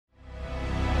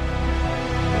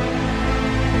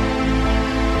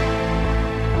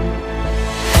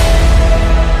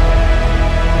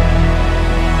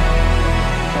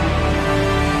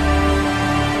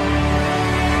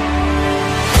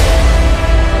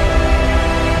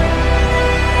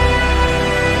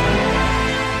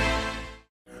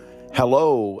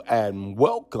Hello and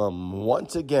welcome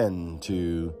once again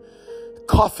to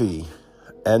Coffee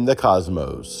and the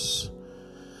Cosmos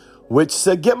with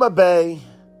Sagima Bay,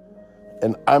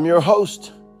 and I'm your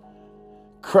host,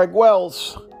 Craig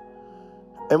Wells,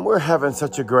 and we're having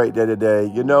such a great day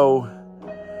today. You know,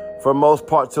 for most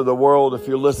parts of the world, if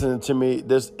you're listening to me,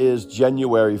 this is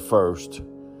January 1st,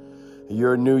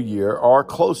 your new year, or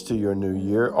close to your new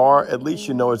year, or at least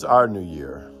you know it's our new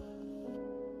year.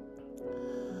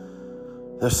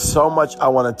 There's so much I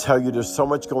want to tell you. There's so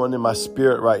much going in my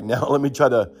spirit right now. Let me try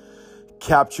to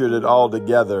capture it all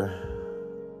together.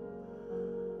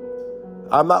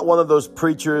 I'm not one of those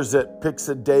preachers that picks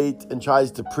a date and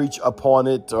tries to preach upon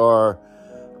it, or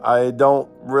I don't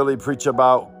really preach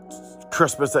about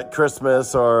Christmas at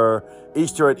Christmas or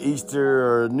Easter at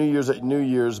Easter or New Year's at New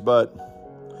Year's,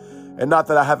 and not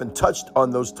that I haven't touched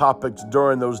on those topics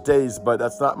during those days, but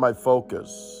that's not my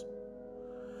focus.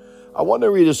 I want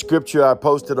to read a scripture I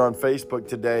posted on Facebook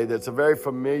today that's a very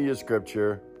familiar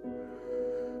scripture,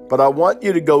 but I want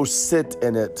you to go sit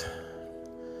in it.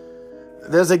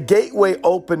 There's a gateway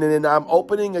opening, and I'm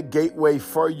opening a gateway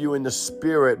for you in the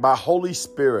Spirit, by Holy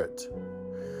Spirit.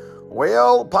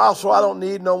 Well, Apostle, I don't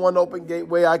need no one open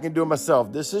gateway. I can do it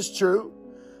myself. This is true.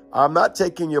 I'm not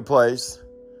taking your place.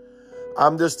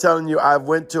 I'm just telling you, I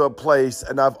went to a place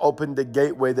and I've opened the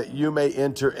gateway that you may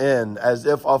enter in, as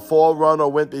if a forerunner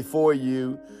went before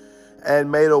you and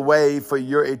made a way for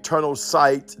your eternal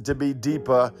sight to be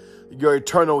deeper, your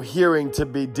eternal hearing to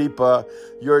be deeper,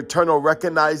 your eternal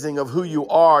recognizing of who you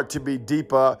are to be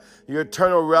deeper, your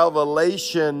eternal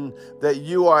revelation that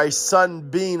you are a son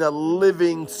being, a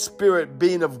living spirit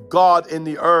being of God in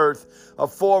the earth. A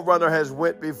forerunner has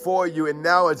went before you and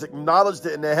now has acknowledged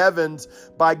it in the heavens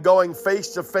by going face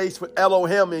to face with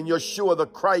Elohim and Yeshua, the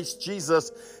Christ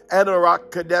Jesus, and the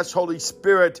Ruach Kadesh, Holy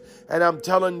Spirit. And I'm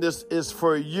telling this is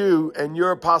for you and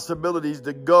your possibilities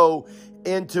to go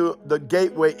into the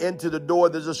gateway, into the door.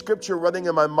 There's a scripture running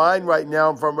in my mind right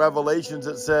now from Revelations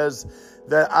that says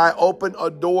that I open a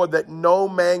door that no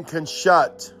man can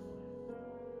shut.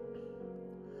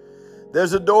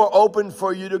 There's a door open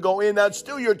for you to go in. That's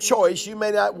still your choice. You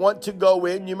may not want to go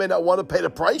in. You may not want to pay the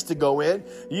price to go in.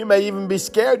 You may even be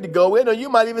scared to go in, or you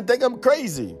might even think I'm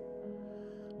crazy.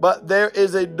 But there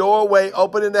is a doorway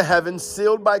open in the heavens,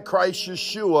 sealed by Christ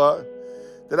Yeshua,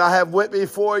 that I have went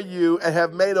before you and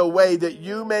have made a way that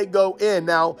you may go in.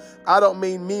 Now, I don't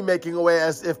mean me making a way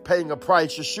as if paying a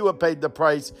price. Yeshua paid the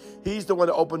price. He's the one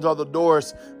that opens all the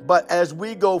doors. But as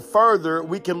we go further,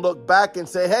 we can look back and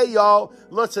say, hey, y'all,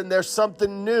 listen, there's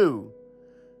something new.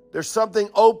 There's something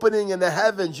opening in the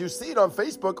heavens. You see it on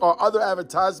Facebook or other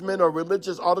advertisement or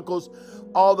religious articles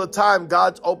all the time.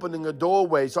 God's opening a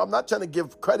doorway. So I'm not trying to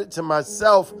give credit to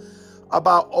myself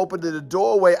about opening the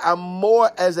doorway. I'm more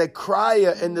as a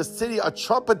crier in the city, a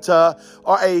trumpeter,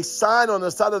 or a sign on the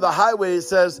side of the highway that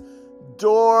says,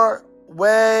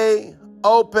 doorway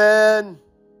open.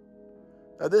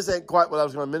 Now, this ain't quite what I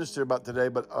was going to minister about today,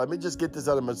 but let me just get this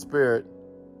out of my spirit.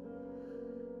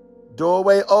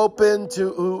 Doorway open to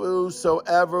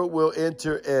whosoever will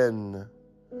enter in.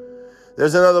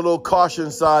 There's another little caution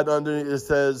sign underneath that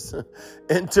says,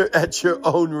 enter at your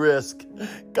own risk.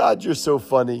 God, you're so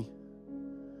funny.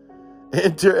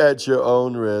 Enter at your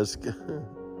own risk.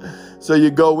 So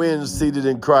you go in seated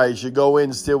in Christ. You go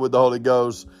in still with the Holy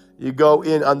Ghost. You go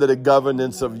in under the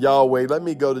governance of Yahweh. Let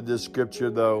me go to this scripture,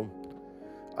 though.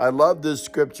 I love this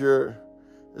scripture.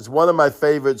 It's one of my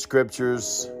favorite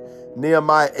scriptures.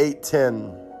 Nehemiah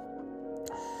 8:10.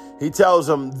 He tells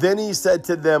them, then he said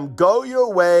to them, go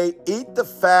your way, eat the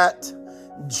fat,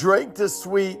 drink the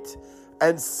sweet,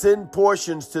 and send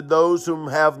portions to those whom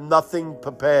have nothing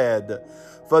prepared.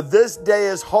 For this day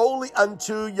is holy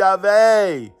unto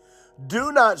Yahweh.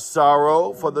 Do not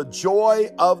sorrow, for the joy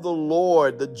of the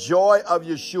Lord, the joy of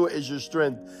Yeshua is your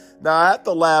strength. Now, I have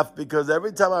to laugh because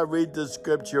every time I read this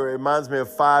scripture, it reminds me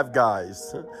of Five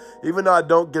Guys. Even though I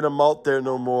don't get a malt there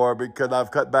no more because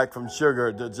I've cut back from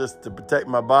sugar to protect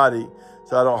my body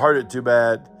so I don't hurt it too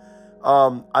bad.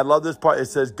 I love this part. It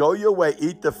says, go your way,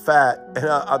 eat the fat. And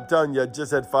I'm telling you, I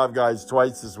just had Five Guys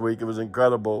twice this week. It was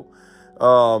incredible.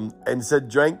 And it said,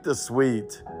 drink the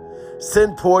sweet.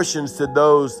 Send portions to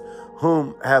those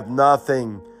whom have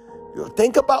nothing.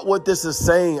 Think about what this is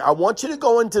saying. I want you to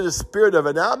go into the spirit of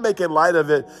it. Now, I'm making light of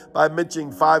it by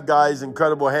mentioning Five Guys,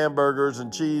 incredible hamburgers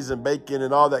and cheese and bacon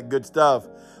and all that good stuff,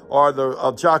 or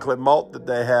the chocolate malt that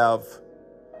they have.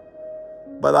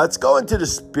 But let's go into the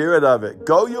spirit of it.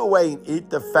 Go your way and eat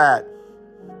the fat.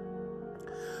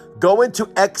 Go into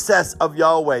excess of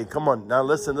Yahweh. Come on. Now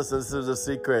listen. This is a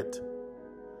secret.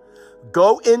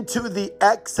 Go into the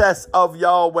excess of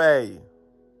Yahweh.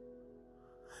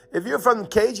 If you're from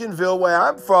Cajunville, where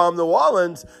I'm from, New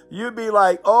Orleans, you'd be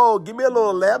like, oh, give me a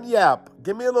little lamb yap.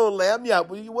 Give me a little lamb yap.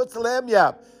 What's the lamb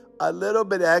yap? A little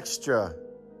bit extra.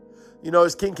 You know,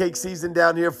 it's king cake season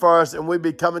down here for us, and we'll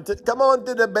be come on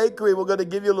to the bakery. We're going to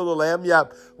give you a little lamb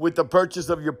yap with the purchase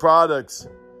of your products.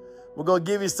 We're going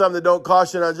to give you something that don't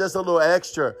cost you just a little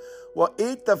extra. Well,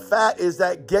 eat the fat is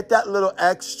that get that little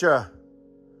extra.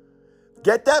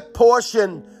 Get that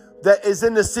portion that is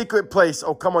in the secret place.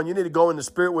 Oh, come on. You need to go in the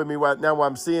spirit with me right now while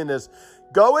I'm seeing this.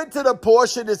 Go into the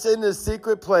portion that's in the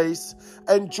secret place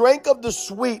and drink of the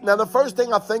sweet. Now, the first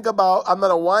thing I think about, I'm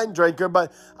not a wine drinker,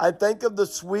 but I think of the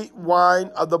sweet wine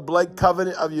of the blood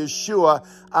covenant of Yeshua.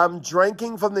 I'm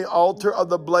drinking from the altar of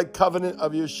the blood covenant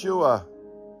of Yeshua.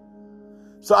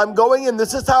 So I'm going in.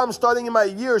 This is how I'm starting in my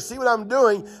year. See what I'm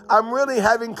doing? I'm really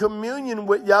having communion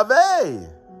with Yahweh.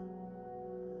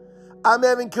 I'm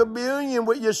having communion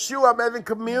with Yeshua. I'm having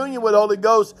communion with Holy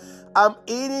Ghost. I'm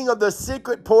eating of the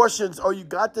secret portions. Oh, you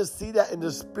got to see that in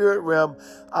the spirit realm.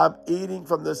 I'm eating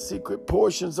from the secret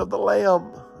portions of the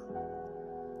Lamb.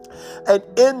 And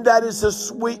in that is the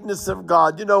sweetness of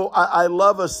God. You know, I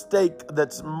love a steak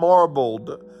that's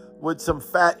marbled with some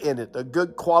fat in it. A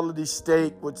good quality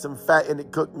steak with some fat in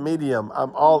it, cooked medium.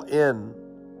 I'm all in.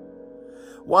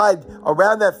 Why?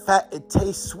 Around that fat, it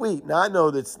tastes sweet. Now, I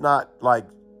know that's not like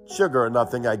sugar or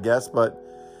nothing, I guess, but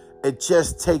it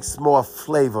just tastes more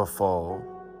flavorful.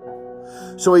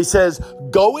 So he says,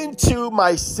 go into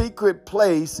my secret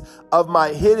place of my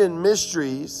hidden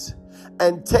mysteries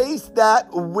and taste that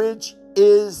which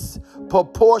is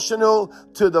proportional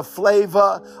to the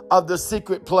flavor of the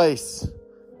secret place.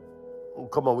 Oh,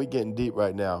 come on, we're getting deep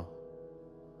right now.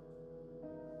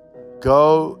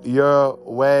 Go your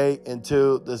way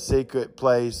into the secret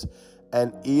place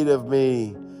and eat of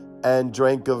me and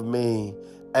drink of me,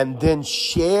 and then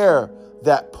share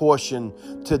that portion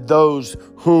to those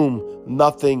whom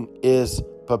nothing is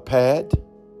prepared.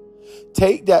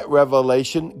 Take that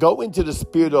revelation, go into the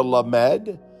spirit of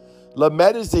Lamed.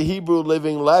 Lamed is the Hebrew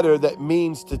living letter that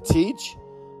means to teach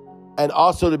and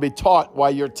also to be taught while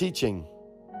you're teaching,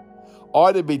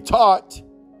 or to be taught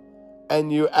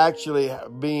and you're actually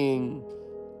being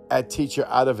a teacher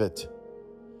out of it.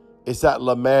 It's that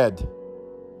Lamed.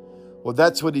 Well,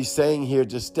 that's what he's saying here,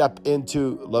 to step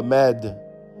into Lamed.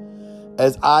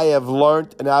 As I have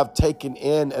learned and I've taken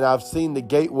in and I've seen the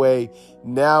gateway,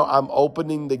 now I'm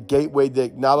opening the gateway, the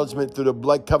acknowledgement through the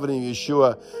blood covenant of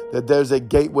Yeshua, that there's a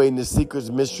gateway in the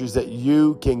secrets mysteries that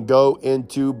you can go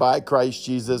into by Christ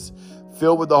Jesus,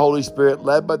 filled with the Holy Spirit,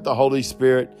 led by the Holy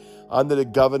Spirit, under the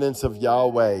governance of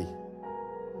Yahweh.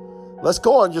 Let's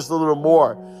go on just a little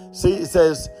more. See, it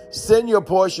says, send your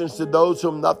portions to those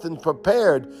whom nothing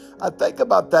prepared. I think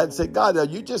about that and say, God, are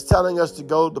you just telling us to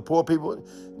go to poor people?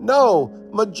 No,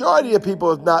 majority of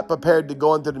people are not prepared to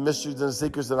go into the mysteries and the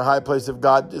secrets in the high place of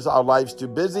God. Our life's too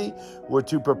busy. We're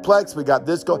too perplexed. We got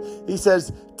this going. He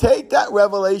says, take that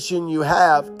revelation you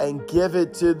have and give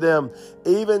it to them.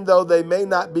 Even though they may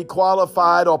not be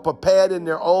qualified or prepared in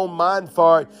their own mind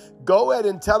for it, go ahead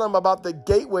and tell them about the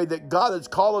gateway that God is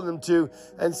calling them to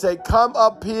and say, come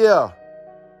up here.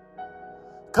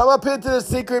 Come up here to the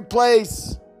secret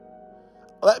place.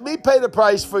 Let me pay the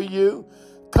price for you.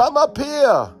 Come up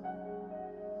here.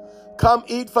 Come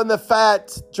eat from the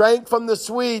fat, drink from the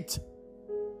sweet.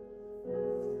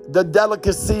 The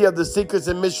delicacy of the secrets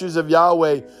and mysteries of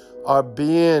Yahweh are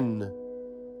being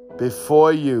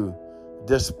before you,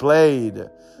 displayed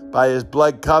by his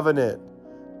blood covenant,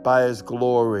 by his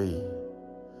glory.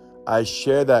 I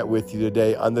share that with you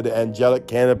today under the angelic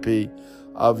canopy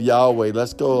of Yahweh.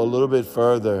 Let's go a little bit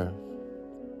further.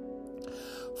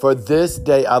 For this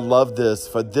day, I love this.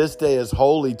 For this day is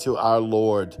holy to our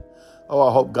Lord. Oh,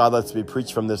 I hope God lets me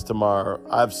preach from this tomorrow.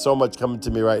 I have so much coming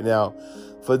to me right now.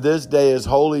 For this day is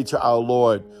holy to our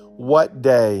Lord. What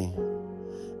day?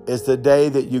 It's the day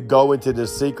that you go into the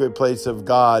secret place of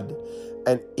God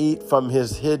and eat from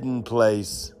his hidden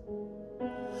place.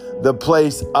 The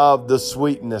place of the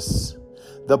sweetness,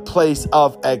 the place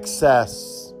of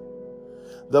excess,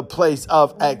 the place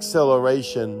of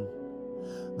acceleration,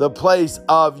 the place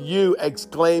of you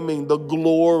exclaiming the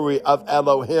glory of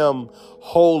Elohim.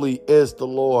 Holy is the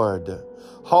Lord.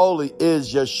 Holy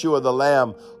is Yeshua the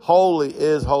Lamb. Holy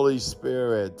is Holy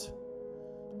Spirit.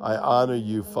 I honor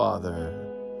you, Father,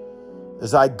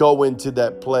 as I go into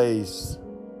that place.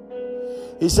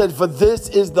 He said, for this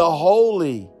is the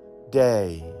holy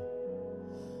day.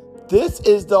 This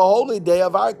is the holy day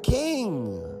of our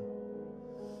King,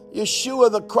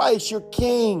 Yeshua the Christ, your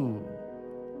King.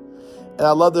 And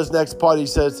I love this next part. He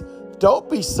says, don't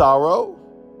be sorrow.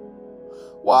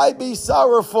 Why be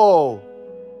sorrowful?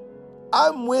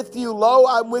 I'm with you. Lo,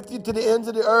 I'm with you to the ends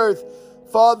of the earth.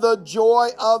 For the joy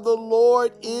of the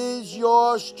Lord is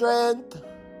your strength.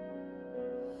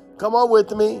 Come on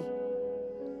with me.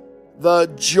 The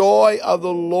joy of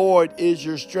the Lord is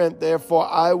your strength. Therefore,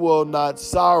 I will not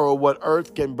sorrow what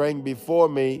earth can bring before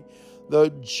me. The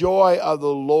joy of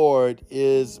the Lord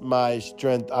is my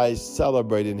strength. I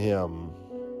celebrate in him.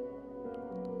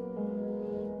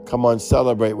 Come on,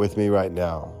 celebrate with me right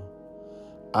now.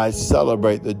 I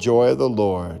celebrate the joy of the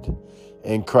Lord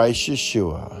in Christ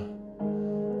Yeshua.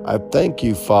 I thank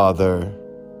you, Father,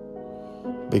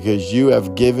 because you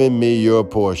have given me your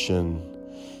portion,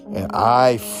 and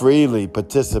I freely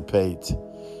participate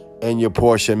in your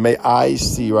portion. May I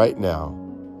see right now.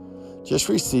 Just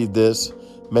receive this.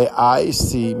 May I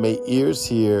see, may ears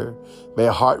hear, may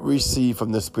heart receive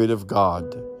from the Spirit of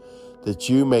God, that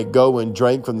you may go and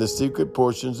drink from the secret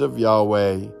portions of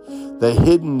Yahweh, the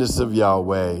hiddenness of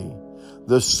Yahweh,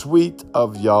 the sweet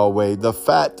of Yahweh, the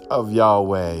fat of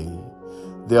Yahweh,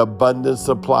 the abundant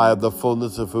supply of the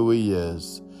fullness of who he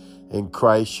is, in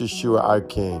Christ Yeshua our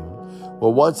King.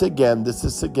 Well, once again, this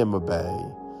is Sagima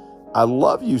Bay. I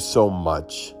love you so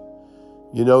much.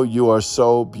 You know, you are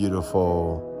so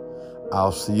beautiful.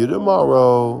 I'll see you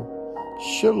tomorrow.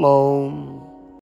 Shalom.